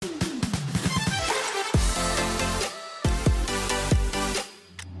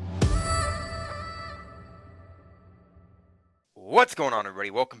What's going on,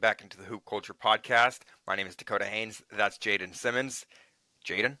 everybody? Welcome back into the Hoop Culture Podcast. My name is Dakota Haynes. That's Jaden Simmons.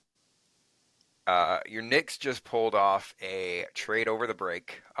 Jaden, your Knicks just pulled off a trade over the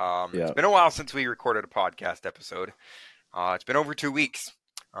break. It's been a while since we recorded a podcast episode. It's been over 2 weeks.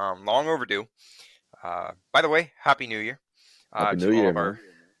 Long overdue. By the way, Happy New Year. Happy New Year, man.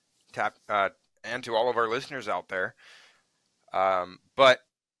 And to all of our listeners out there. But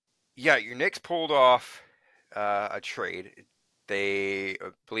yeah, your Knicks pulled off a trade. They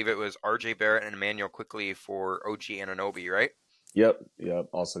believe it was R.J. Barrett and Emmanuel Quickley for OG Anunoby, right? Yep.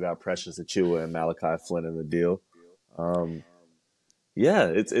 Also got Precious Achiuwa and Malachi Flynn in the deal.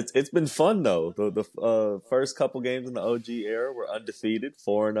 It's been fun though. The first couple games in the OG era were undefeated,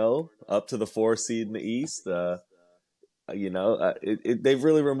 4-0, up to the 4 seed in the East. They've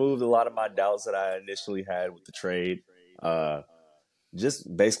really removed a lot of my doubts that I initially had with the trade.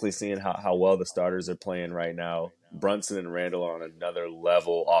 Just basically seeing how well the starters are playing right now. Brunson and Randall are on another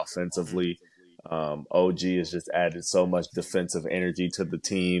level offensively. OG has just added so much defensive energy to the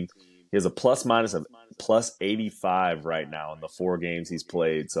team. He has a plus-minus of plus 85 right now in the 4 games he's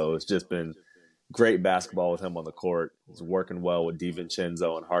played. So it's just been great basketball with him on the court. He's working well with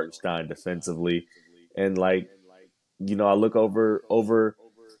DiVincenzo and Hartenstein defensively. And I look over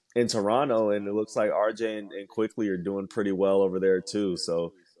in Toronto, and it looks like RJ and Quickley are doing pretty well over there too.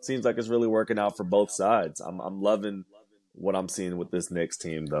 So it seems like it's really working out for both sides. I'm loving what I'm seeing with this Knicks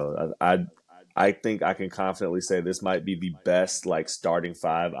team, though. I think I can confidently say this might be the best starting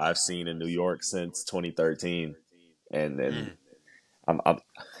 5 I've seen in New York since 2013. And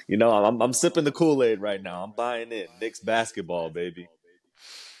I'm sipping the Kool-Aid right now. I'm buying in. Knicks basketball, baby.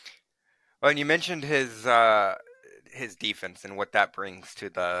 Well, and you mentioned his defense and what that brings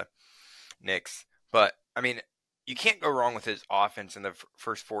to the Knicks. But, I mean, you can't go wrong with his offense in the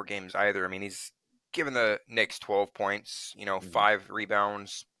first 4 games either. I mean, he's given the Knicks 12 points, 5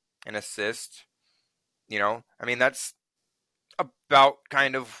 rebounds, an assist. I mean, that's about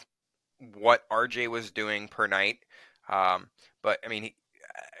kind of what RJ was doing per night. But, I mean,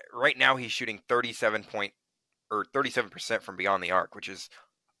 right now he's shooting 37% from beyond the arc, which is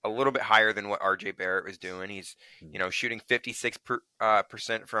a little bit higher than what RJ Barrett was doing. He's, shooting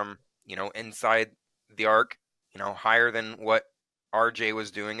 56% from, inside the arc, higher than what RJ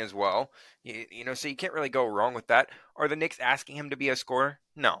was doing as well. So you can't really go wrong with that. Are the Knicks asking him to be a scorer?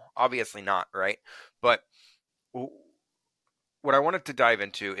 No, obviously not, right? But what I wanted to dive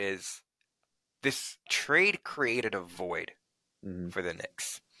into is this trade created a void for the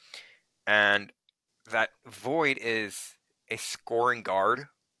Knicks. And that void is a scoring guard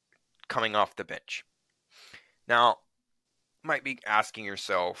coming off the bench. Now, you might be asking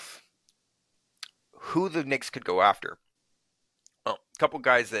yourself who the Knicks could go after. Well, a couple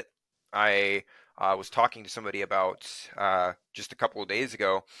guys that I was talking to somebody about just a couple of days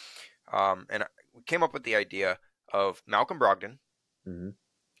ago, and we came up with the idea of Malcolm Brogdon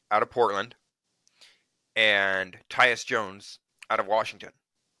out of Portland and Tyus Jones out of Washington.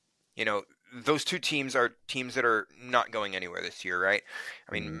 Those 2 teams are teams that are not going anywhere this year, right?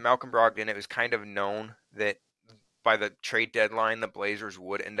 I mean, Malcolm Brogdon, it was kind of known that by the trade deadline, the Blazers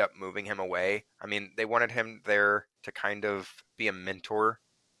would end up moving him away. I mean, they wanted him there to kind of be a mentor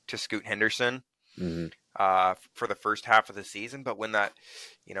to Scoot Henderson for the first half of the season. But when that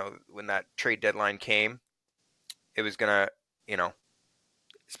trade deadline came, it was going to,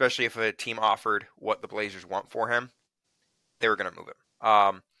 especially if a team offered what the Blazers want for him, they were going to move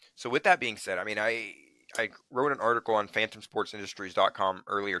him. So with that being said, I mean, I wrote an article on PhantomSportsIndustries.com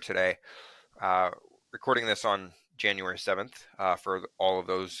earlier today, recording this on January 7th, for all of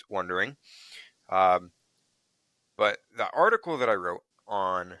those wondering. But the article that I wrote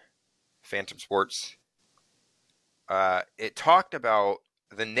on Phantom Sports, it talked about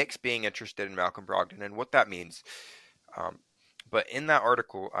the Knicks being interested in Malcolm Brogdon and what that means. But in that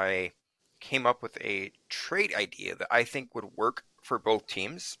article, I came up with a trade idea that I think would work for both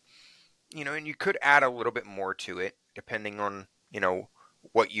teams. And you could add a little bit more to it depending on,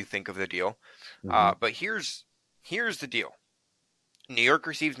 what you think of the deal. But here's the deal. New York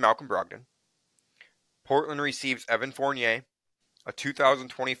receives Malcolm Brogdon. Portland receives Evan Fournier, a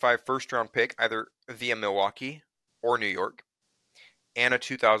 2025 first-round pick, either via Milwaukee or New York, and a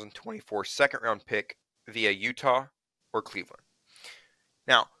 2024 second-round pick via Utah or Cleveland.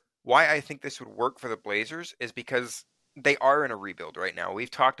 Now, why I think this would work for the Blazers is because they are in a rebuild right now.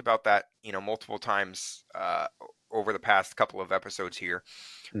 We've talked about that, multiple times over the past couple of episodes here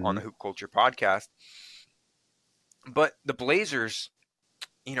on the Hoop Culture Podcast. But the Blazers,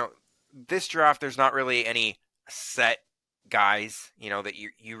 this draft, there's not really any set guys, that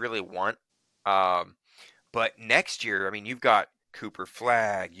you really want. But next year, I mean, you've got Cooper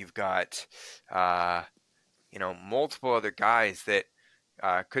Flagg. You've got, multiple other guys that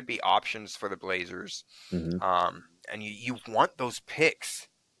could be options for the Blazers. Mm-hmm. And you want those picks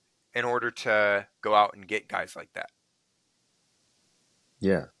in order to go out and get guys like that.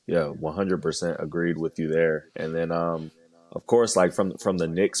 Yeah, 100% agreed with you there. And then, of course, like from the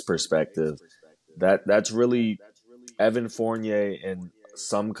Knicks' perspective, that's really Evan Fournier and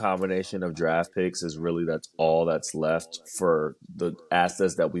some combination of draft picks is really that's all that's left for the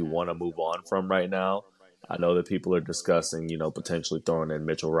assets that we want to move on from right now. I know that people are discussing, potentially throwing in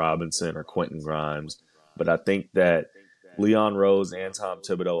Mitchell Robinson or Quentin Grimes, but I think that Leon Rose and Tom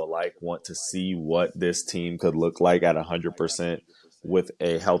Thibodeau alike want to see what this team could look like at 100% with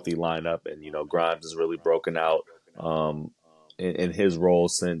a healthy lineup. And, Grimes has really broken out in his role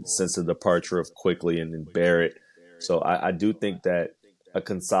since the departure of Quickly and Barrett. So I do think that a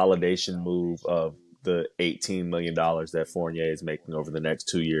consolidation move of the $18 million that Fournier is making over the next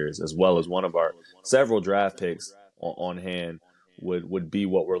 2 years, as well as one of our several draft picks on hand, would be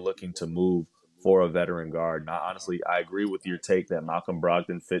what we're looking to move for a veteran guard. Now, honestly, I agree with your take that Malcolm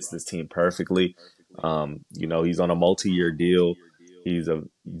Brogdon fits this team perfectly. He's on a multi-year deal. He's a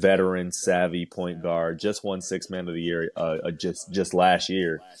veteran, savvy point guard. Just won Sixth Man of the Year just last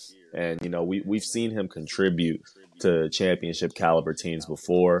year, and we've seen him contribute to championship caliber teams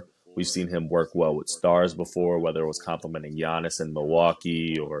before. We've seen him work well with stars before, whether it was complimenting Giannis in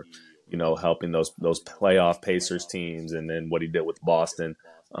Milwaukee or helping those playoff Pacers teams, and then what he did with Boston.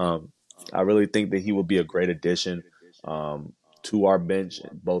 I really think that he will be a great addition to our bench,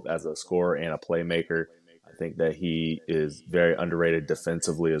 both as a scorer and a playmaker. I think that he is very underrated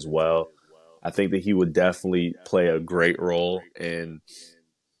defensively as well. I think that he would definitely play a great role in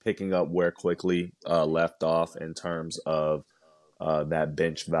picking up where Quickly left off in terms of that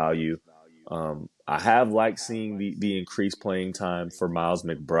bench value. I have liked seeing the increased playing time for Miles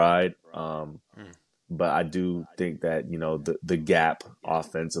McBride. But I do think that, the gap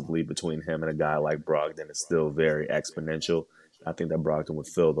offensively between him and a guy like Brogdon is still very exponential. I think that Brogdon would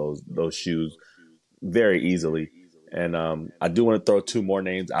fill those shoes very easily. And I do want to throw two more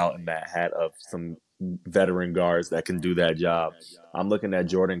names out in that hat of some veteran guards that can do that job. I'm looking at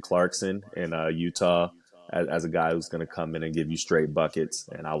Jordan Clarkson in Utah as a guy who's going to come in and give you straight buckets.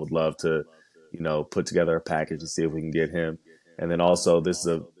 And I would love to, put together a package and see if we can get him. And then also, this is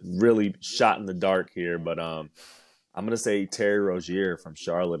a really shot in the dark here, but I'm going to say Terry Rozier from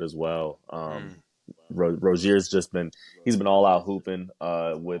Charlotte as well. Rozier's he's been all out hooping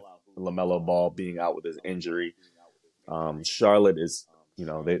with LaMelo Ball being out with his injury. Charlotte is,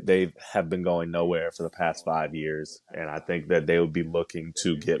 they have been going nowhere for the past 5 years. And I think that they would be looking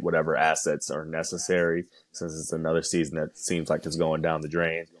to get whatever assets are necessary since it's another season that seems like it's going down the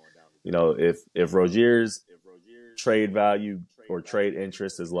drain. If Rozier's trade value or trade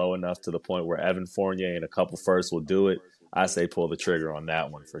interest is low enough to the point where Evan Fournier and a couple firsts will do it, I say pull the trigger on that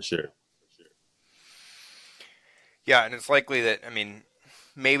one for sure. Yeah, and it's likely that,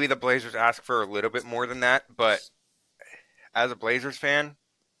 maybe the Blazers ask for a little bit more than that, but as a Blazers fan,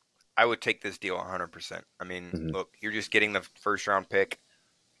 I would take this deal 100%. Look, you're just getting the first round pick.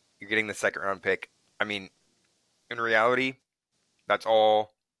 You're getting the second round pick. In reality, that's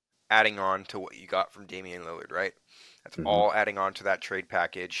all adding on to what you got from Damian Lillard, right? That's all adding on to that trade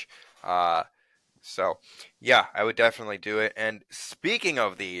package. So, yeah, I would definitely do it. And speaking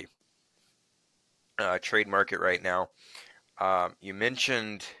of the trade market right now, you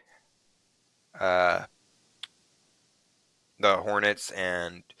mentioned the Hornets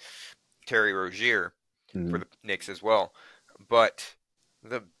and Terry Rozier for the Knicks as well. But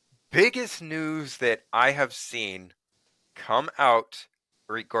the biggest news that I have seen come out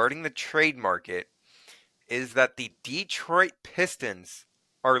regarding the trade market is that the Detroit Pistons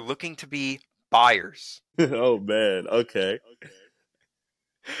are looking to be buyers. Oh, man. Okay.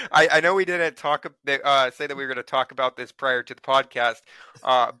 I know we didn't say that we were going to talk about this prior to the podcast,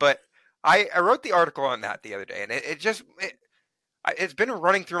 but I wrote the article on that the other day, and it's been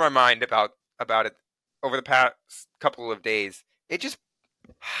running through my mind about it over the past couple of days.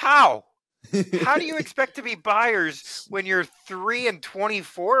 How do you expect to be buyers when you're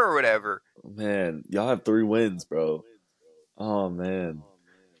 3-24 or whatever? Man, y'all have 3 wins, bro. Oh man,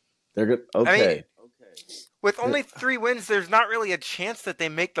 they're good. Okay, with only 3 wins, there's not really a chance that they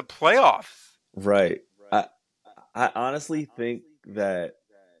make the playoffs. Right. I honestly think that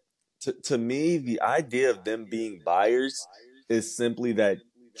to me, the idea of them being buyers is simply that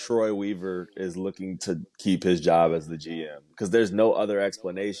Troy Weaver is looking to keep his job as the GM because there's no other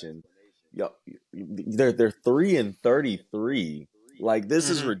explanation. They're 3-33. Like this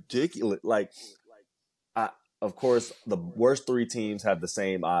is ridiculous. Like of course, the worst 3 teams have the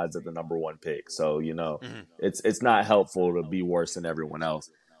same odds at the number 1 pick. So, it's not helpful to be worse than everyone else.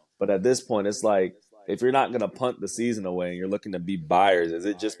 But at this point, it's like, if you're not going to punt the season away and you're looking to be buyers, is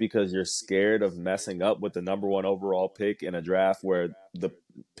it just because you're scared of messing up with the number 1 overall pick in a draft where the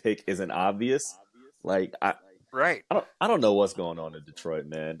pick isn't obvious? Like, right. I don't know what's going on in Detroit,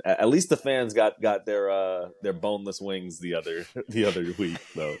 man. At least the fans got their boneless wings the other week,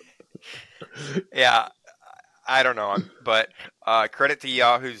 though. Yeah, I don't know, but credit to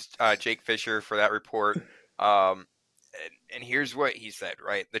Yahoo's Jake Fisher for that report. And here's what he said,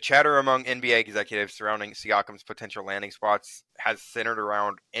 right? The chatter among NBA executives surrounding Siakam's potential landing spots has centered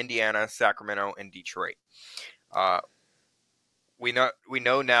around Indiana, Sacramento, and Detroit. We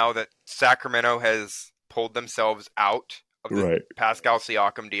know now that Sacramento has pulled themselves out of the Pascal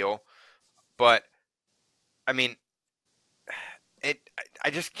Siakam deal, but I mean, I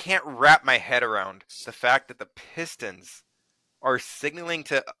just can't wrap my head around the fact that the Pistons are signaling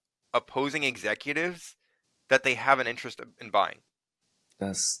to opposing executives that they have an interest in buying.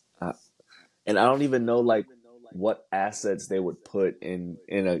 That's and I don't even know like what assets they would put in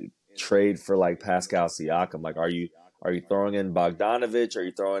a trade for like Pascal Siakam. Like, are you throwing in Bogdanovich? Are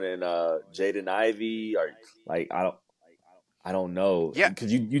you throwing in Jaden Ivey? Or like I don't know. Yeah,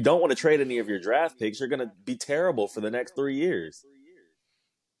 because you don't want to trade any of your draft picks. You're going to be terrible for the next 3 years.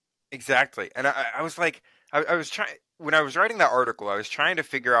 Exactly. And I was like, I was trying, when I was writing that article, I was trying to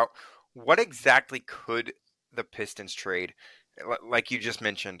figure out what exactly could the Pistons trade, like you just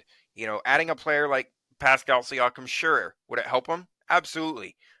mentioned. Adding a player like Pascal Siakam, sure. Would it help him?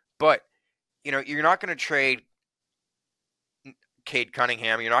 Absolutely. But, you're not going to trade Cade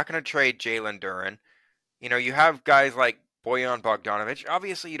Cunningham. You're not going to trade Jalen Duren. You have guys like Bojan Bogdanovic.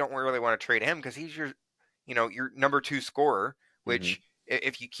 Obviously, you don't really want to trade him because he's your number 2 scorer, which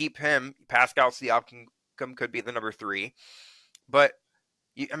if you keep him, Pascal Siakam could be the number 3. But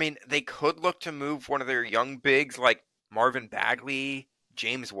they could look to move one of their young bigs like Marvin Bagley,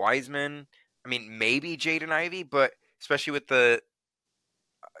 James Wiseman. Maybe Jaden Ivey, but especially with the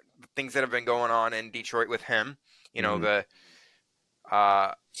things that have been going on in Detroit with him, the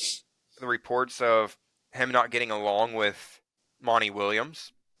reports of him not getting along with Monty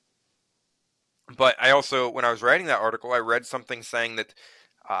Williams. But I also, when I was writing that article, I read something saying that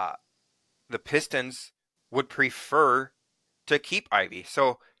the Pistons would prefer to keep Ivy.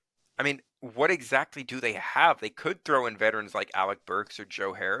 So, what exactly do they have? They could throw in veterans like Alec Burks or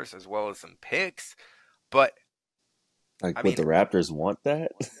Joe Harris as well as some picks, but would the Raptors want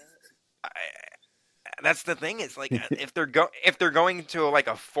that? That's the thing. Is like if they're going to like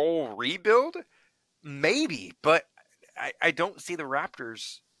a full rebuild, maybe. But I don't see the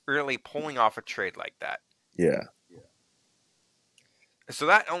Raptors really pulling off a trade like that. Yeah. So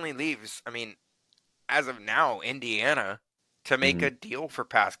that only leaves, as of now, Indiana to make a deal for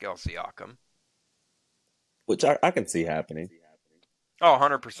Pascal Siakam. Which I can see happening. Oh,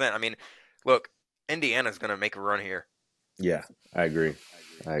 100%. Look, Indiana's going to make a run here. Yeah, I agree.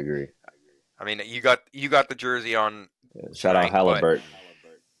 You got the jersey on. Yeah, shout out Halliburton.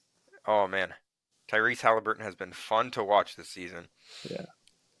 Oh, man. Tyrese Halliburton has been fun to watch this season. Yeah.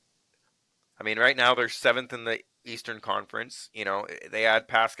 Right now they're 7th in the Eastern Conference. They add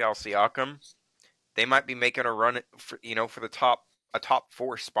Pascal Siakam. They might be making a run for the top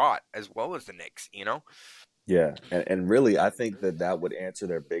 4 spot as well as the Knicks. Yeah, and really, I think that would answer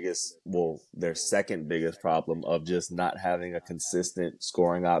their second biggest problem of just not having a consistent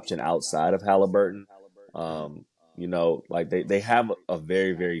scoring option outside of Halliburton. Like they have a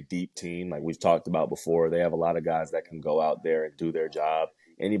very, very deep team, like we've talked about before. They have a lot of guys that can go out there and do their job.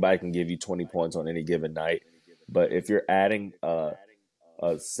 Anybody can give you 20 points on any given night. But if you're adding a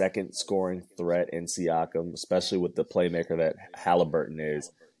second scoring threat in Siakam, especially with the playmaker that Halliburton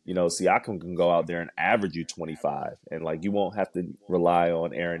is, Siakam can go out there and average you 25. And, like, you won't have to rely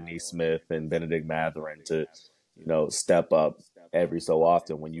on Aaron Nesmith and Benedict Mathurin to, step up every so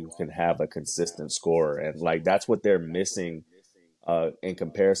often when you can have a consistent scorer. And, like, that's what they're missing in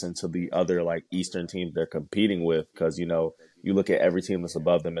comparison to the other, like, Eastern teams they're competing with. Because, you look at every team that's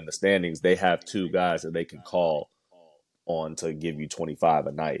above them in the standings, they have 2 guys that they can call on to give you 25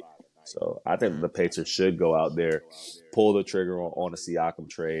 a night. So I think the Pacers should go out there, pull the trigger on a Siakam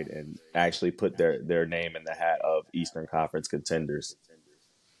trade, and actually put their name in the hat of Eastern Conference contenders.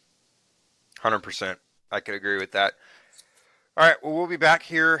 100%. I could agree with that. All right, well, we'll be back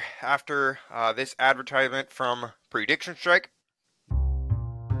here after this advertisement from Prediction Strike.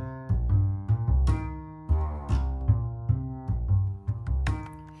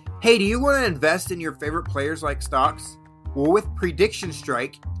 Hey, do you want to invest in your favorite players like stocks? Well, with Prediction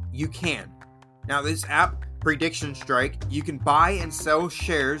Strike, you can. Now, this app Prediction Strike, you can buy and sell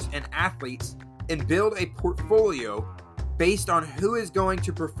shares in athletes and build a portfolio based on who is going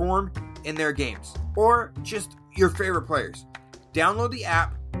to perform in their games, or just your favorite players. Download the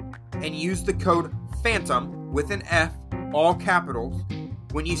app and use the code PHANTOM with an F, all capitals,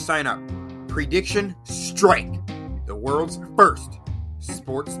 when you sign up. Prediction Strike, the world's first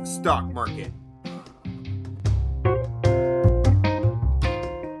sports stock market.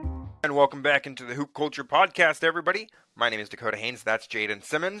 And welcome back into the Hoop Culture Podcast, everybody. My name is Dakota Haynes. That's Jaden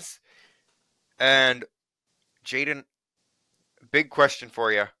Simmons. And Jaden, big question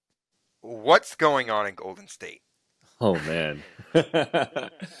for you. What's going on in Golden State? Oh man.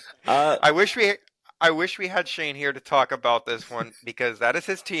 I wish we had Shane here to talk about this one because that is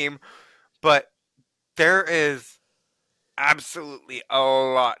his team, but there is absolutely a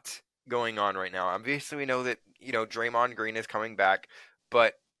lot going on right now. Obviously we know that, Draymond Green is coming back,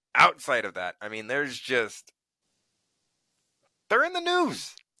 but outside of that, I mean, they're in the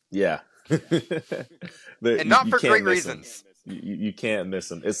news. Yeah. And not for great reasons. You can't miss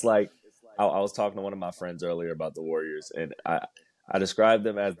them. It's like, I was talking to one of my friends earlier about the Warriors, and I described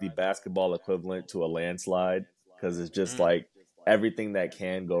them as the basketball equivalent to a landslide, because it's just like everything that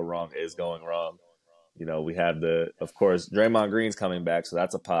can go wrong is going wrong. We have of course, Draymond Green's coming back, so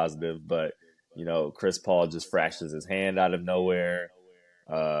that's a positive, but, Chris Paul just fractures his hand out of nowhere.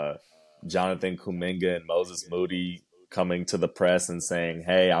 Jonathan Kuminga and Moses Moody coming to the press and saying,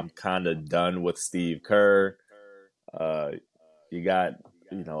 hey, I'm kind of done with Steve Kerr. You got,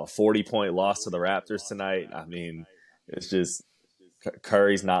 a 40-point loss to the Raptors tonight. I mean, it's just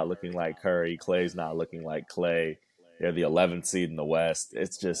Curry's not looking like Curry. Clay's not looking like Clay. They're the 11th seed in the West.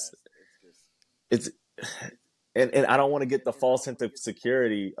 And I don't want to get the false sense of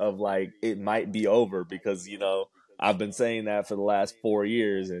security of like it might be over, because, I've been saying that for the last 4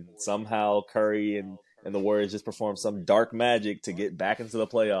 years, and somehow Curry and the Warriors just performed some dark magic to get back into the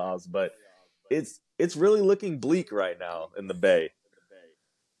playoffs. But it's really looking bleak right now in the Bay.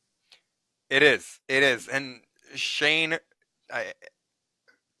 It is. And Shane, I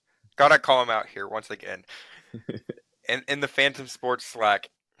gotta call him out here once again. in the Phantom Sports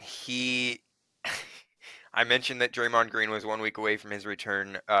Slack, I mentioned that Draymond Green was 1 week away from his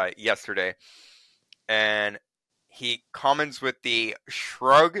return yesterday, and he comments with the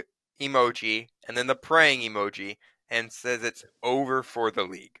shrug emoji and then the praying emoji and says it's over for the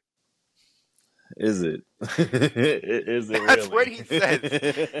league. Is it? Is it? That's really? what he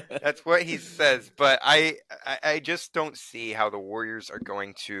says. That's what he says. But I just don't see how the Warriors are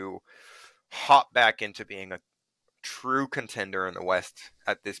going to hop back into being a true contender in the West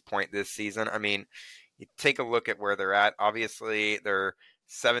at this point this season. I mean, you take a look at where they're at. Obviously, they're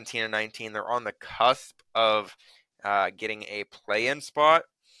 17-19. They're on the cusp of getting a play-in spot.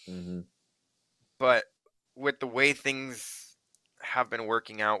 Mm-hmm. But with the way things have been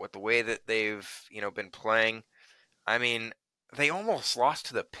working out, with the way that they've been playing, I mean, they almost lost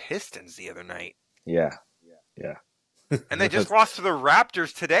to the Pistons the other night. Yeah. And they just lost to the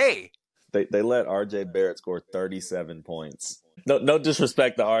Raptors today. They let RJ Barrett score 37 points. No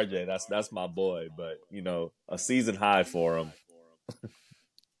disrespect to RJ, that's my boy, but a season high for him.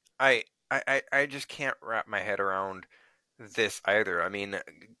 I just can't wrap my head around this either. I mean,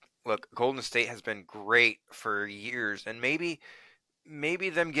 look, Golden State has been great for years, and maybe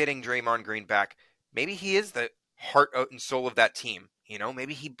them getting Draymond Green back, maybe he is the heart and soul of that team.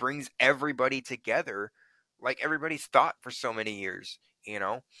 Maybe he brings everybody together like everybody's thought for so many years,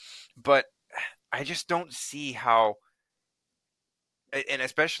 But I just don't see how, and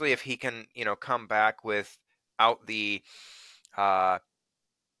especially if he can, come back without the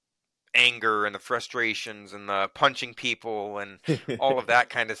anger and the frustrations and the punching people and all of that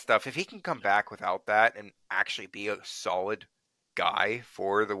kind of stuff. If he can come back without that and actually be a solid guy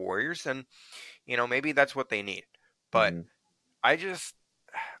for the Warriors, then maybe that's what they need. But I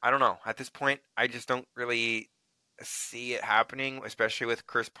don't know. At this point, I just don't really see it happening, especially with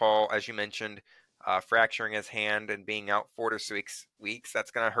Chris Paul, as you mentioned, fracturing his hand and being out 4 to 6 weeks.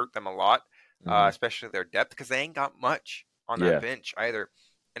 That's going to hurt them a lot, especially their depth, because they ain't got much on that bench either.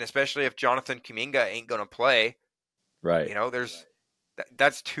 And especially if Jonathan Kuminga ain't going to play, right?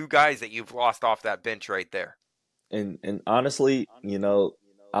 That's two guys that you've lost off that bench right there. And honestly,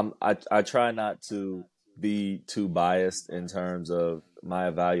 I try not to be too biased in terms of my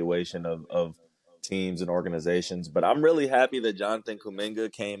evaluation of teams and organizations, but I'm really happy that Jonathan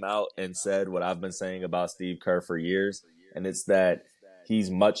Kuminga came out and said what I've been saying about Steve Kerr for years, and it's that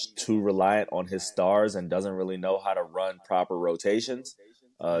he's much too reliant on his stars and doesn't really know how to run proper rotations.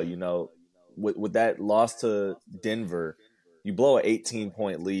 With that loss to Denver, you blow an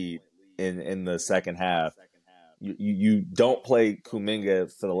 18-point lead in the second half, You don't play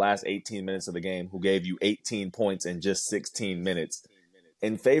Kuminga for the last 18 minutes of the game, who gave you 18 points in just 16 minutes,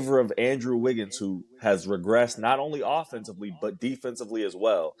 in favor of Andrew Wiggins, who has regressed not only offensively but defensively as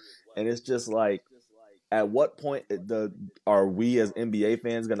well. And it's just like, at what point are we as NBA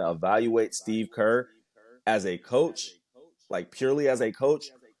fans going to evaluate Steve Kerr as a coach, like purely as a coach,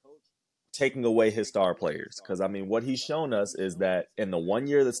 taking away his star players? Because, I mean, what he's shown us is that in the 1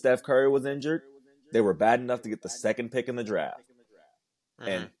 year that Steph Curry was injured, they were bad enough to get the second pick in the draft. Mm-hmm.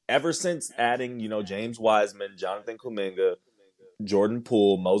 And ever since adding, James Wiseman, Jonathan Kuminga, Jordan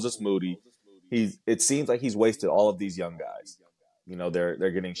Poole, Moses Moody, it seems like he's wasted all of these young guys.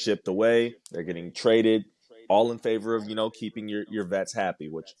 They're getting shipped away, they're getting traded, all in favor of, keeping your vets happy,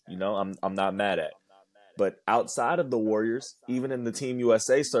 which, I'm not mad at. But outside of the Warriors, even in the Team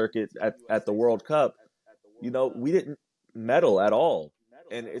USA circuit at the World Cup, we didn't medal at all.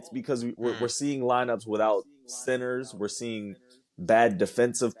 And it's because we're seeing lineups without centers. We're seeing bad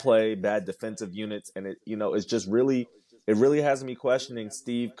defensive play, bad defensive units. And it's just really has me questioning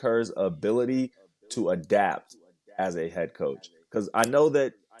Steve Kerr's ability to adapt as a head coach. Because I know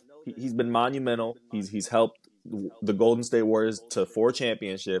that he's been monumental. He's helped the Golden State Warriors to 4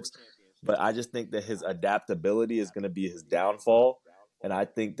 championships. But I just think that his adaptability is going to be his downfall. And I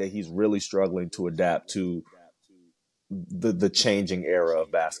think that he's really struggling to adapt to the changing era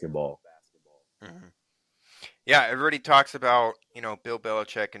of basketball. Mm-hmm. Yeah, everybody talks about, Bill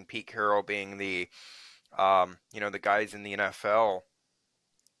Belichick and Pete Carroll being the, the guys in the NFL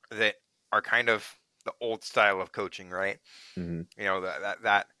that are kind of the old style of coaching, right? Mm-hmm.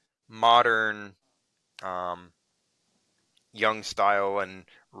 That modern, young style and,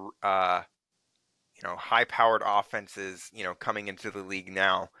 high-powered offenses, coming into the league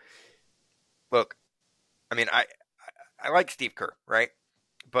now. Look, I mean, I like Steve Kerr, right?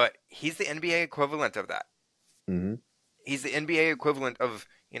 But he's the NBA equivalent of that. Mm-hmm. He's the NBA equivalent of,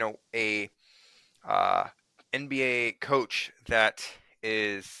 a NBA coach that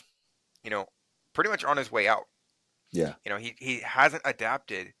is, pretty much on his way out. Yeah. He hasn't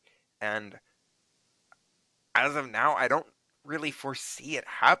adapted. And as of now, I don't really foresee it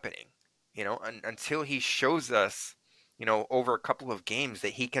happening, until he shows us, over a couple of games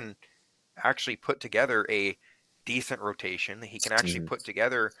that he can actually put together a decent rotation, that he can actually put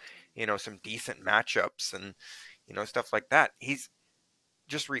together, some decent matchups and, stuff like that. He's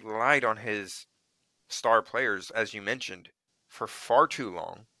just relied on his star players, as you mentioned, for far too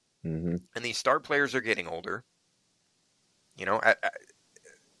long. Mm-hmm. And these star players are getting older.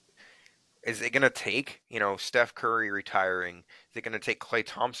 Is it going to take, Steph Curry retiring? Is it going to take Klay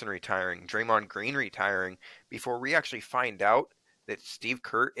Thompson retiring, Draymond Green retiring, before we actually find out that Steve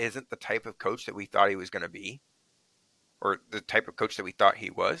Kerr isn't the type of coach that we thought he was going to be? Or the type of coach that we thought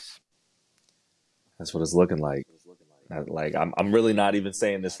he was? That's what it's looking like. Like, I'm really not even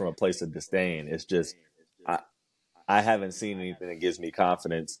saying this from a place of disdain. It's just I haven't seen anything that gives me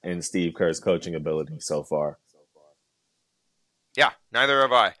confidence in Steve Kerr's coaching ability so far. Yeah, neither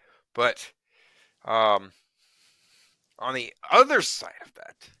have I. But on the other side of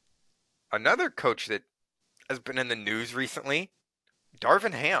that, another coach that has been in the news recently,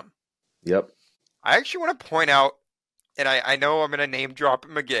 Darvin Ham. Yep. I actually want to point out, and I know I'm going to name drop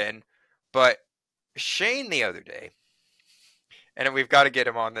him again, but Shane the other day, and we've got to get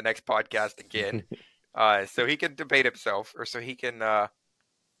him on the next podcast again, so he can debate himself, or so he can,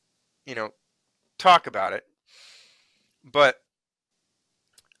 talk about it. But,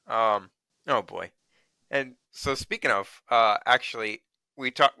 oh boy. And so speaking of, actually,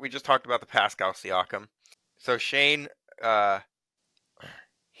 we just talked about the Pascal Siakam. So Shane,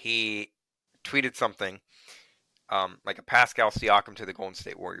 he tweeted something, like a Pascal Siakam to the Golden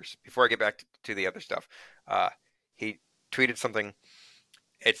State Warriors. Before I get back to the other stuff, he tweeted something.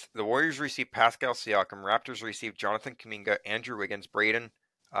 It's the Warriors received Pascal Siakam, Raptors received Jonathan Kuminga, Andrew Wiggins, Braden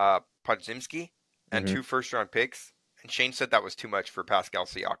Podziemski, and 2 first-round picks. And Shane said that was too much for Pascal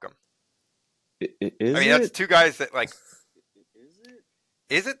Siakam. That's 2 guys that, like...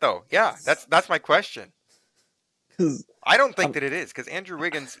 Is it, though? Yeah, that's my question. I don't think that it is, because Andrew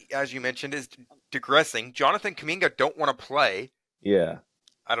Wiggins, as you mentioned, is digressing. Jonathan Kuminga don't want to play. Yeah.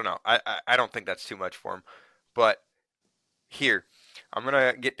 I don't know. I don't think that's too much for him. But here, I'm going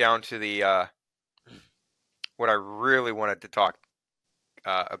to get down to the what I really wanted to talk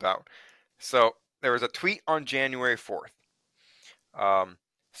about. So there was a tweet on January 4th.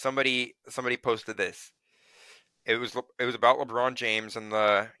 Somebody posted this. It was about LeBron James and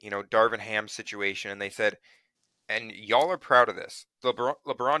the Darvin Ham situation, and they said, and y'all are proud of this. The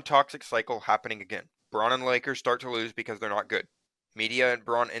LeBron toxic cycle happening again. Bron and Lakers start to lose because they're not good. Media and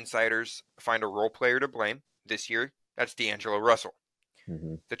Bron insiders find a role player to blame. This year, that's D'Angelo Russell.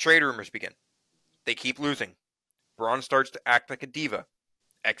 Mm-hmm. The trade rumors begin. They keep losing. Braun starts to act like a diva,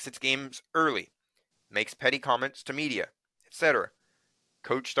 exits games early, makes petty comments to media, etc.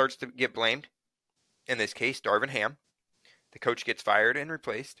 Coach starts to get blamed. In this case, Darvin Ham. The coach gets fired and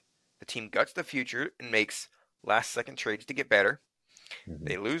replaced. The team guts the future and makes last-second trades to get better. Mm-hmm.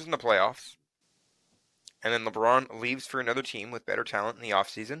 They lose in the playoffs. And then LeBron leaves for another team with better talent in the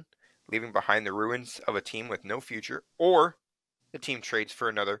offseason, leaving behind the ruins of a team with no future, or the team trades for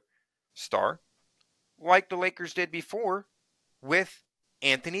another star, like the Lakers did before with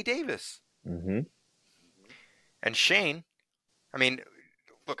Anthony Davis. Mm-hmm. And Shane, I mean,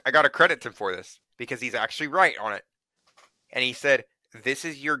 look, I got to credit him for this because he's actually right on it. And he said, "This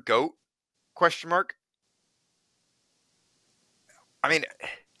is your GOAT?" Question mark. I mean,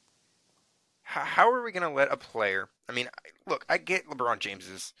 how are we going to let a player? I mean, look, I get LeBron James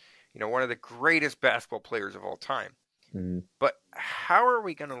is, one of the greatest basketball players of all time. Mm-hmm. But how are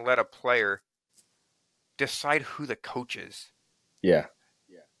we going to let a player decide who the coach is? Yeah.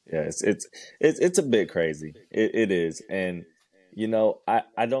 It's a bit crazy. It is, and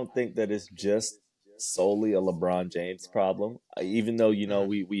I don't think that it's just solely a LeBron James problem. Even though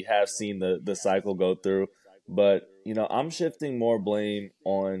we have seen the cycle go through, but I'm shifting more blame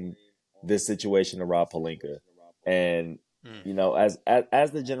on this situation to Rob Pelinka, and as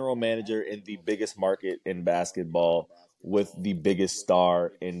the general manager in the biggest market in basketball with the biggest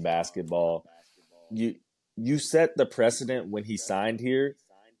star in basketball, you set the precedent when he signed here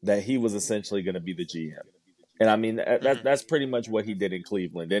that he was essentially going to be the GM. And I mean, that's pretty much what he did in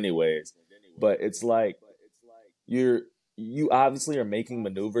Cleveland anyways. But it's like you obviously are making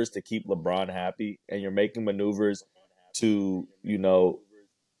maneuvers to keep LeBron happy, and you're making maneuvers to,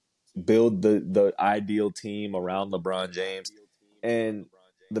 build the ideal team around LeBron James. And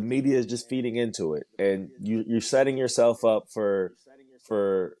the media is just feeding into it. And you're setting yourself up for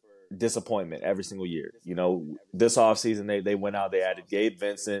disappointment every single year. This offseason they went out, they added Gabe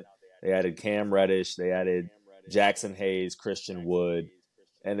Vincent, they added Cam Reddish, they added Jackson Hayes, Christian Wood.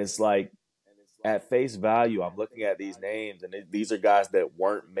 And it's like, at face value, I'm looking at these names, and these are guys that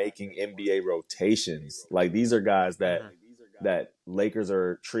weren't making NBA rotations. Like, these are guys that Lakers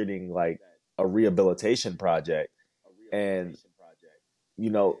are treating like a rehabilitation project. And,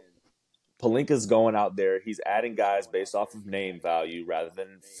 Pelinka's going out there. He's adding guys based off of name value rather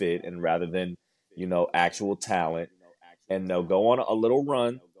than fit and rather than, actual talent. And they'll go on a little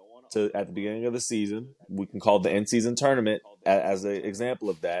run at the beginning of the season. We can call the in-season tournament as an example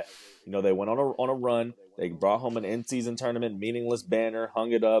of that. They went on a run. They brought home an in-season tournament, meaningless banner,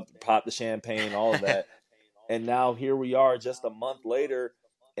 hung it up, popped the champagne, all of that. And now here we are just a month later,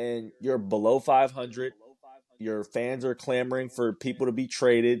 and you're below 500. Your fans are clamoring for people to be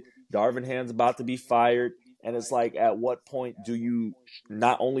traded. Darvin Ham's about to be fired. And it's like, at what point do you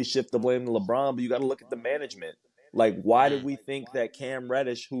not only shift the blame to LeBron, but you got to look at the management? Like, why did we think that Cam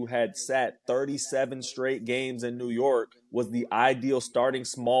Reddish, who had sat 37 straight games in New York, was the ideal starting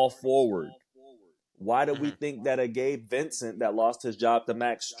small forward? Why did we think that a Gabe Vincent that lost his job to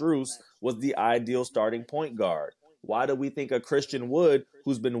Max Strus was the ideal starting point guard? Why do we think a Christian Wood,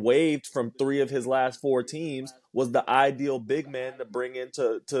 who's been waived from 3 of his last 4 teams, was the ideal big man to bring in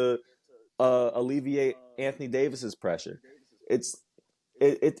to alleviate Anthony Davis's pressure? It's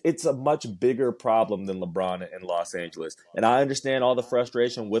a much bigger problem than LeBron in Los Angeles. And I understand all the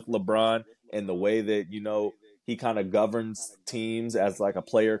frustration with LeBron and the way that, he kind of governs teams as like a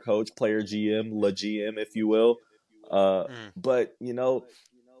player coach, player GM, la GM, if you will. But,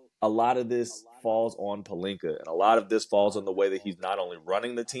 a lot of this falls on Pelinka, and a lot of this falls on the way that he's not only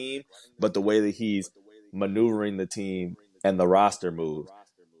running the team, but the way that he's maneuvering the team and the roster move.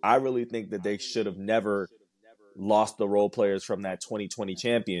 I really think that they should have never lost the role players from that 2020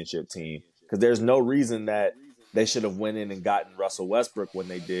 championship team, because there's no reason that they should have went in and gotten Russell Westbrook when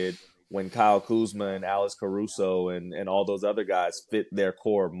they did, when Kyle Kuzma and Alex Caruso and all those other guys fit their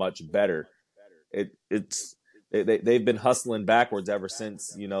core much better. They've been hustling backwards ever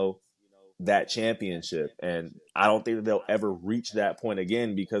since, that championship. And I don't think that they'll ever reach that point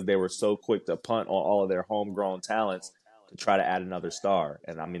again, because they were so quick to punt on all of their homegrown talents to try to add another star.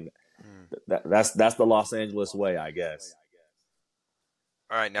 And I mean, that's the Los Angeles way, I guess.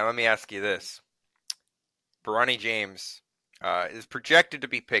 All right, now let me ask you this. Bronny James is projected to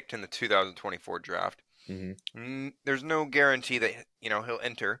be picked in the 2024 draft. Mm-hmm. There's no guarantee that he'll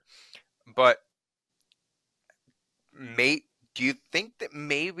enter, but do you think that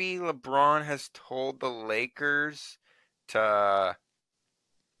maybe LeBron has told the Lakers to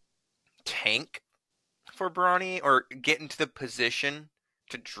tank for Bronny or get into the position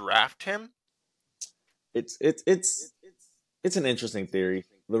to draft him? it's an interesting theory.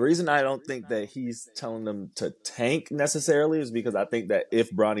 The reason I don't think that he's telling them to tank necessarily is because I think that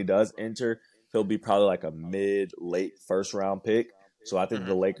if Bronny does enter, he'll be probably like a late first round pick. So I think Mm-hmm.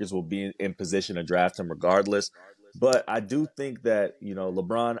 the Lakers will be in position to draft him regardless. But I do think that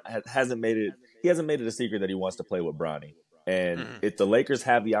LeBron hasn't made it. He hasn't made it a secret that he wants to play with Bronny. And Mm-hmm. if the Lakers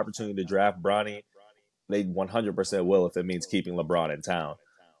have the opportunity to draft Bronny, they 100% will if it means keeping LeBron in town.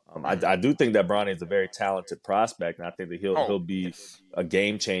 Mm-hmm. I do think that Bronny is a very talented prospect, and I think that he'll Oh, be yes. a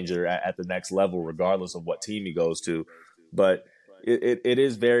game changer at the next level, regardless of what team he goes to. But it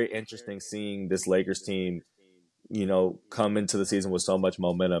is very interesting seeing this Lakers team, come into the season with so much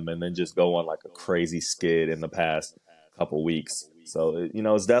momentum and then just go on like a crazy skid in the past couple weeks. So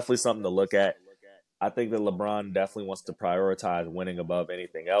it's definitely something to look at. I think that LeBron definitely wants to prioritize winning above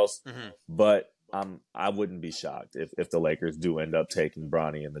anything else, Mm-hmm. but I wouldn't be shocked if the Lakers do end up taking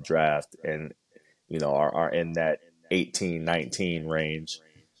Bronny in the draft and are in that 18, 19 range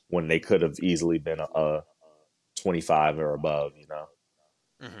when they could have easily been a 25 or above.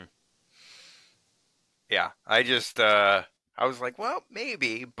 Mm-hmm. Yeah, I was like, well,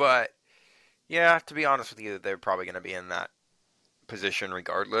 maybe, but yeah, to be honest with you, they're probably going to be in that position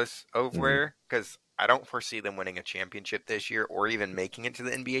regardless of Mm-hmm. where, because I don't foresee them winning a championship this year or even making it to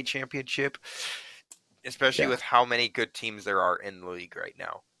the NBA championship, especially Yeah, with how many good teams there are in the league right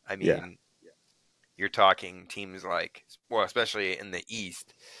now. I yeah, mean, you're talking teams like, well, especially in the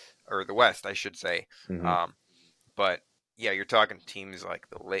East or the West, I should say. mm-hmm. Um, but yeah, you're talking teams like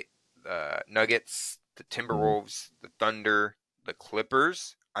the Nuggets, the Mm-hmm. Timberwolves, the Thunder, the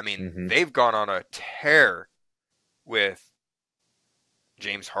Clippers. I mean, Mm-hmm. they've gone on a tear with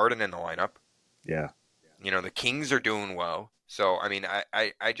James Harden in the lineup. Yeah, The Kings are doing well. So, I mean,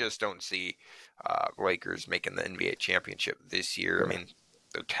 I just don't see Lakers making the NBA championship this year. I yeah, mean,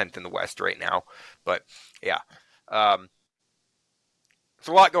 they're 10th in the West right now. But, yeah, um, it's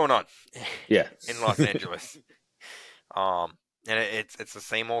a lot going on yeah. in Los Angeles. And it's the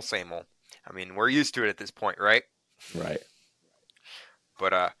same old, same old. I mean, we're used to it at this point, right? Right.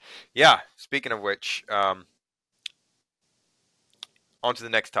 But, yeah, speaking of which, on to the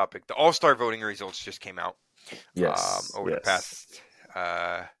next topic. The All-Star voting results just came out Yes. over the Yes.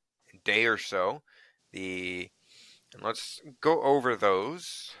 past day or so. And let's go over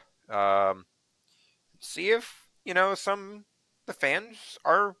those. See if the fans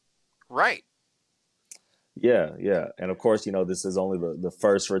are right. Yeah, yeah, and of course, this is only the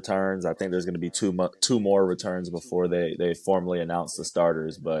first returns. I think there's going to be two more returns before they formally announce the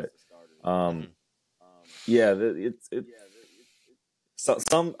starters. But um, Mm-hmm. yeah, so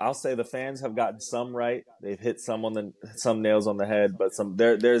some I'll say the fans have gotten some right. They've hit some nails on the head, but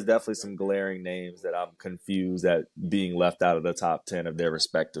there's definitely some glaring names that I'm confused at being left out of the top 10 of their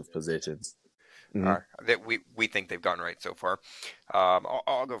respective positions. Hmm. That we think they've gotten right so far.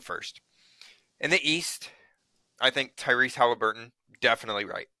 I'll go first. In the East, I think Tyrese Halliburton definitely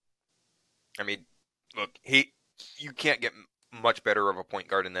right. I mean, look, you can't get much better of a point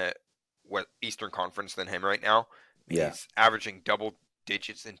guard in the Eastern Conference than him right now. I mean, Yeah, he's averaging double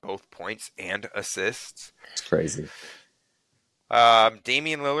digits in both points and assists. it's crazy.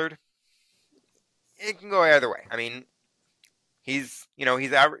 Damian Lillard, it can go either way. I mean, he's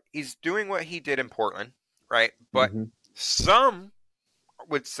doing what he did in Portland, right? But Hmm. some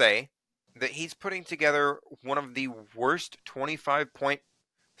would say that he's putting together one of the worst 25-point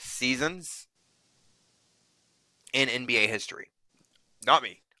seasons in NBA history. Not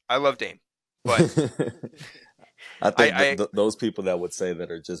me. I love Dame, but I I, think I those people that would say that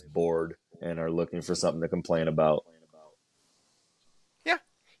are just bored and are looking for something to complain about. yeah,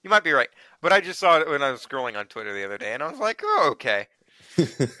 you might be right. But I just saw it when I was scrolling on Twitter the other day, and I was like, oh, okay.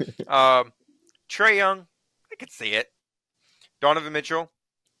 Trae Young, I could see it. Donovan Mitchell,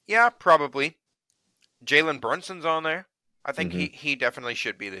 yeah, probably. Jalen Brunson's on there. I think Hmm. he definitely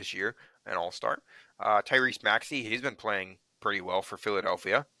should be this year an All Star. Tyrese Maxey, he's been playing pretty well for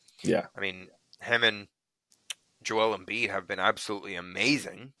Philadelphia. Yeah, I mean, him and Joel Embiid have been absolutely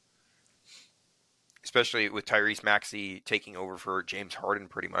amazing, especially with Tyrese Maxey taking over for James Harden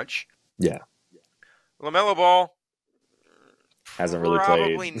pretty much. yeah. LaMelo Ball, Hasn't really played.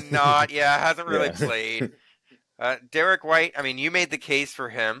 probably not. Yeah, hasn't really Yeah, played. Derek White, I mean, you made the case for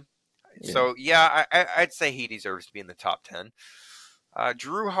him. yeah. So, yeah, I'd say he deserves to be in the top 10.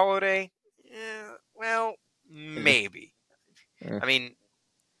 Drew Holiday, well, Eh, maybe. eh. I mean,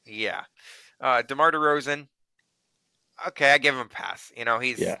 yeah. DeMar DeRozan, okay, I give him a pass.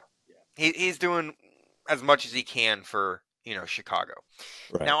 Yeah, He's doing as much as he can for, Chicago.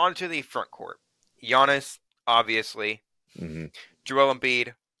 right. Now, on to the front court. Giannis, obviously. Hmm. Joel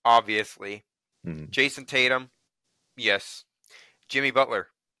Embiid, obviously. Mm-hmm. Jason Tatum, yes. Jimmy Butler,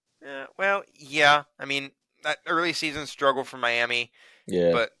 well, yeah. I mean, that early season struggle for Miami,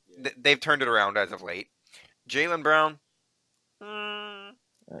 Yeah. but they've turned it around as of late. Jaylen Brown, mm,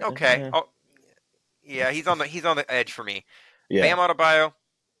 okay. Oh, yeah, he's on the edge for me. Yeah. Bam Adebayo,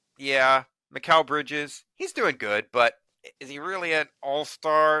 yeah. Mikal Bridges, he's doing good, but is he really an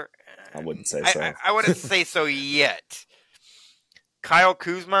all-star? I wouldn't say I, so. I, I wouldn't say so yet. Kyle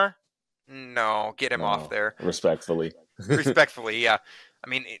Kuzma, no, get him off No, there. respectfully. Respectfully, yeah. I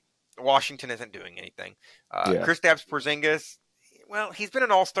mean, Washington isn't doing anything. Yeah. Kristaps Porzingis, well, he's been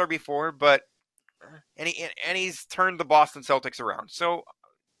an all-star before, but he's turned the Boston Celtics around, so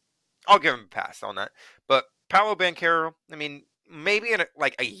I'll give him a pass on that. But Paolo Banchero, I mean, maybe in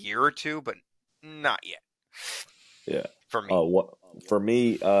like a year or two, but not yet. Yeah. For me. For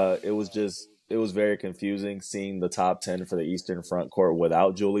me, it was very confusing seeing the top 10 for the Eastern front court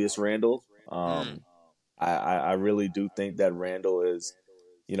without Julius Randle. I really do think that Randle is,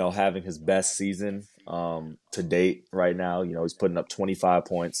 having his best season to date right now. He's putting up 25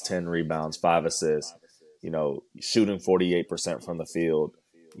 points, 10 rebounds, 5 assists, shooting 48% from the field.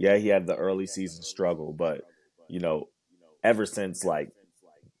 Yeah, he had the early season struggle, but, ever since like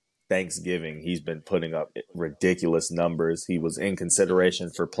Thanksgiving, he's been putting up ridiculous numbers. He was in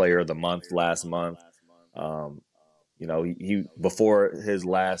consideration for player of the month last month. Um, he before his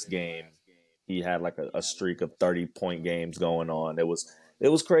last game, he had like a streak of 30-point games going on. It was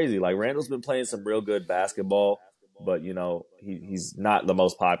crazy. Like Randall's been playing some real good basketball, but he's not the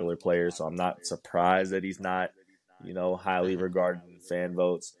most popular player, so I'm not surprised that he's not highly regarded in fan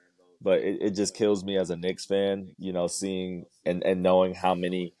votes. But it just kills me as a Knicks fan, seeing and knowing how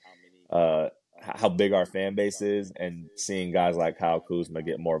big our fan base is, and seeing guys like Kyle Kuzma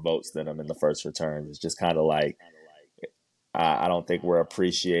get more votes than him in the first return. It's just kind of like I don't think we're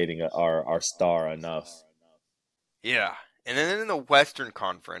appreciating our star enough. Yeah, and then in the Western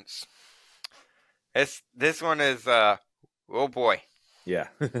Conference, this one is oh boy. Yeah.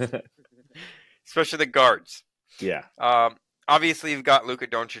 Especially the guards. Yeah. Obviously, you've got Luka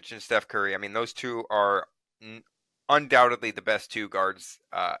Doncic and Steph Curry. I mean, those two are undoubtedly the best two guards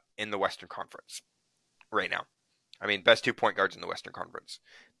in the Western Conference right now. I mean, best 2-point guards in the Western Conference.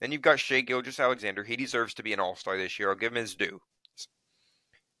 Then you've got Shai Gilgeous-Alexander. He deserves to be an all-star this year. I'll give him his due.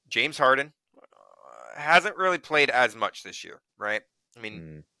 James Harden hasn't really played as much this year, right? I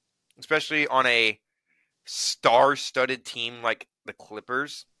mean, especially on a star-studded team like the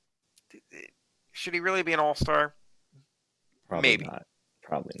Clippers. Should he really be an all-star? Maybe.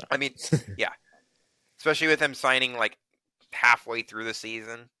 Probably not. I mean, yeah. Especially with him signing like halfway through the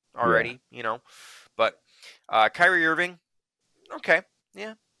season already, But Kyrie Irving, okay,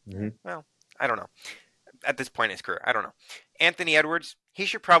 yeah. Mm-hmm. Well, I don't know. At this point in his career, I don't know. Anthony Edwards, he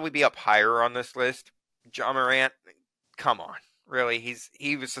should probably be up higher on this list. Ja Morant, come on. Really?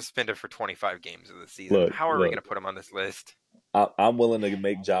 He was suspended for 25 games of the season. How are we going to put him on this list? I'm willing to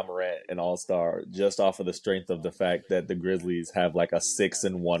make Ja Morant an all-star just off of the strength of the fact that the Grizzlies have like a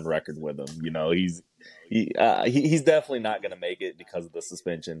 6-1 record with him. He's definitely not going to make it because of the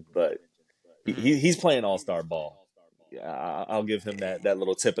suspension, but he's playing all-star ball. I'll give him that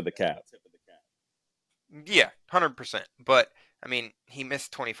little tip of the cap. Yeah, 100%. But I mean, he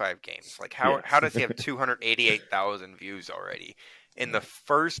missed 25 games. Like how does he have 288,000 views already in the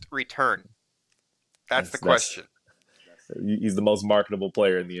first return? That's the question. He's the most marketable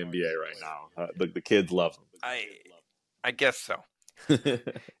player in the NBA right now. The kids love him. I guess so.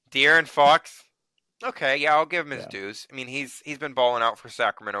 De'Aaron Fox. Okay, yeah, I'll give him his dues. I mean, he's been balling out for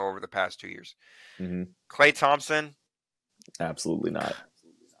Sacramento over the past 2 years. Mm-hmm. Klay Thompson. Absolutely not.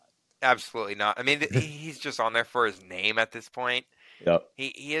 Absolutely not. I mean, he's just on there for his name at this point. Yep.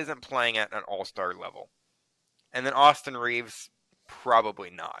 He isn't playing at an all-star level. And then Austin Reeves, probably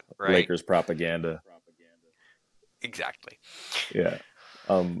not, right? Lakers propaganda. Exactly. Yeah.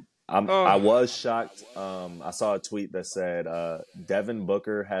 I was shocked. I saw a tweet that said Devin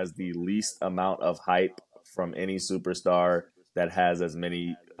Booker has the least amount of hype from any superstar that has as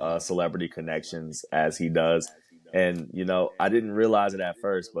many celebrity connections as he does. And, I didn't realize it at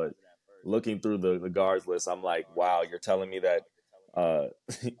first, but looking through the guards list, I'm like, wow, you're telling me that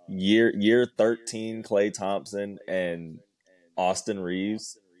year 13 Klay Thompson and Austin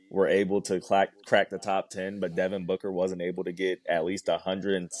Reeves were able to crack the top 10, but Devin Booker wasn't able to get at least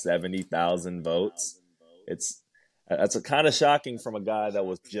 170,000 votes. That's kind of shocking from a guy that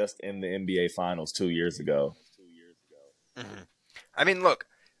was just in the NBA Finals 2 years ago. Mm-hmm. I mean, look,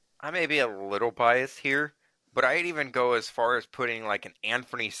 I may be a little biased here, but I'd even go as far as putting like an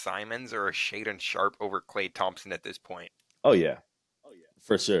Anthony Simons or a Shaedon Sharpe over Klay Thompson at this point. Oh yeah,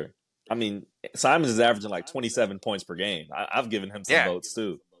 for sure. I mean, Simons is averaging like 27 points per game. I've given him some Yeah, votes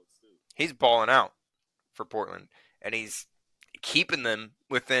too. he's balling out for Portland, and he's keeping them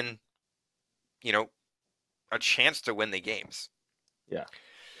within, you know, a chance to win the games. Yeah.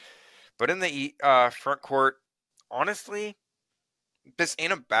 But in the front court, honestly, this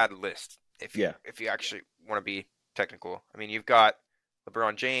ain't a bad list if you actually want to be technical. I mean, you've got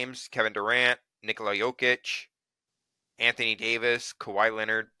LeBron James, Kevin Durant, Nikola Jokic, Anthony Davis, Kawhi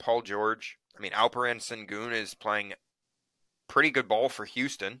Leonard, Paul George. I mean, Alperen Sengun is playing pretty good ball for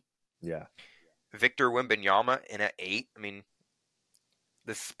Houston. Yeah. Victor Wembanyama in at 8. I mean,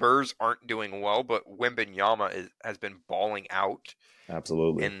 the Spurs aren't doing well, but Wembanyama has been balling out.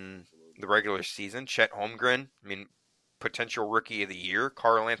 Absolutely. In the regular season. Chet Holmgren, I mean, potential rookie of the year.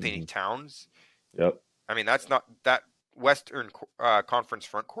 Karl Anthony Towns. Yep. I mean, that's not that Western Conference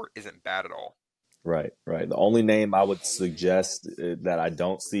front court isn't bad at all. Right. The only name I would suggest that I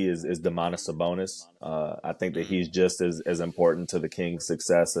don't see is Domantas Sabonis. I think that he's just as important to the Kings'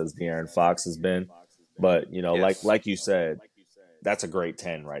 success as De'Aaron Fox has been. But, you know, Yes. like you said, that's a great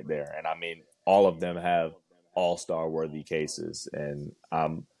 10 right there. And I mean, all of them have all-star worthy cases. And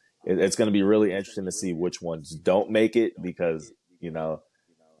it's going to be really interesting to see which ones don't make it because, you know,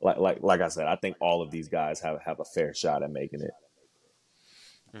 like I said, I think all of these guys have a fair shot at making it.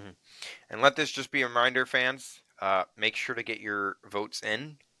 Mm-hmm. And let this just be a reminder, fans. Make sure to get your votes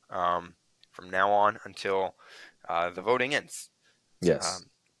in from now on until the voting ends. Yes.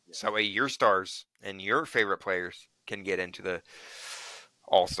 So that way your stars and your favorite players can get into the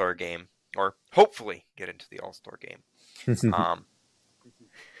All-Star game, or hopefully get into the All-Star game.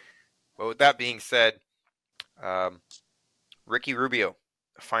 But with that being said, Ricky Rubio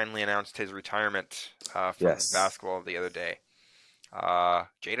finally announced his retirement from basketball the other day.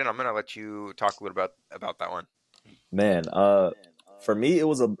 Jaden, I'm going to let you talk a little about that one. Man, for me, it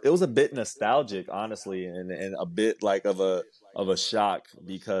was a bit nostalgic, honestly, and a bit like of a shock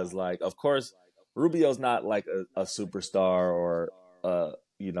because, like, of course, Rubio's not like a superstar or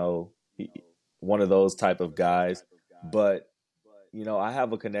you know, one of those type of guys, but you know, I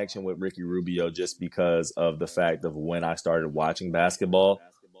have a connection with Ricky Rubio just because of the fact of when I started watching basketball.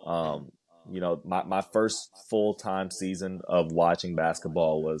 You know, my first full-time season of watching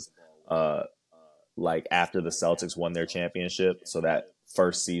basketball was like after the Celtics won their championship. So that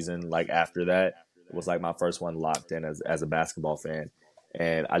first season, like after that, was like my first one locked in as a basketball fan.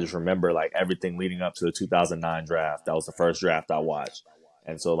 And I just remember like everything leading up to the 2009 draft. That was the first draft I watched.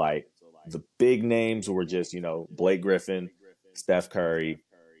 And so like the big names were just, you know, Blake Griffin, Steph Curry,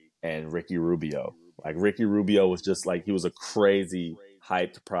 and Ricky Rubio. Like Ricky Rubio was just like, he was a crazy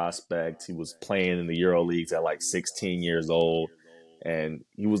hyped prospect. He was playing in the Euro Leagues at like 16 years old. And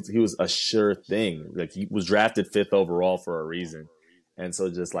he was a sure thing. Like he was drafted 5th overall for a reason. And so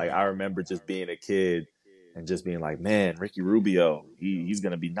just like I remember just being a kid and just being like, man, Ricky Rubio, he's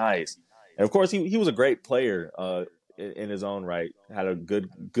gonna be nice. And of course he was a great player in his own right. Had a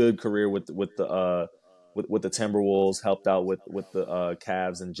good career with the Timberwolves, helped out with the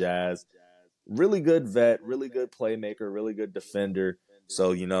Cavs and Jazz. Really good vet, really good playmaker, really good defender.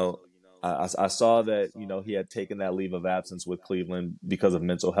 So, you know, I saw that, you know, he had taken that leave of absence with Cleveland because of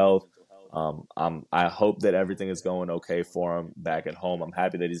mental health. I hope that everything is going okay for him back at home. I'm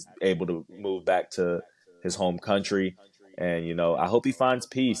happy that he's able to move back to his home country. And, you know, I hope he finds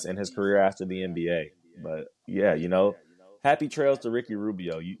peace in his career after the NBA. But, yeah, you know, happy trails to Ricky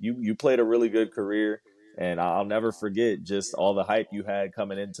Rubio. You played a really good career. And I'll never forget just all the hype you had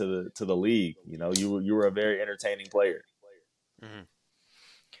coming into the league. You know, you were a very entertaining player. Mm-hmm.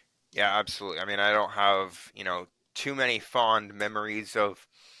 Yeah, absolutely. I mean, I don't have, you know, too many fond memories of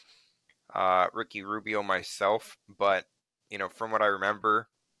Ricky Rubio myself, but, you know, from what I remember,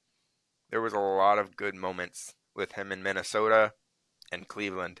 there was a lot of good moments with him in Minnesota and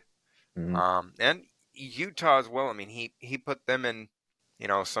Cleveland. Mm-hmm. And Utah as well. I mean, he put them in, you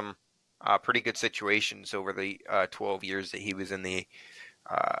know, some pretty good situations over the 12 years that he was in the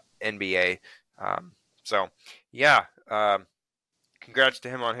NBA. So, yeah, congrats to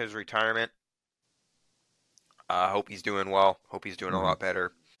him on his retirement. Hope he's doing well. Hope he's doing a lot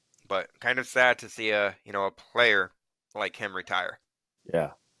better. But kind of sad to see a player like him retire.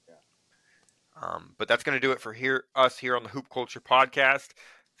 Yeah. But that's going to do it for us here on the Hoop Culture Podcast.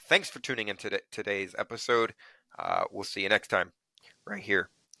 Thanks for tuning in to today's episode. We'll see you next time right here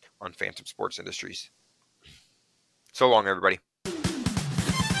on Phantom Sports Industries. So long, everybody.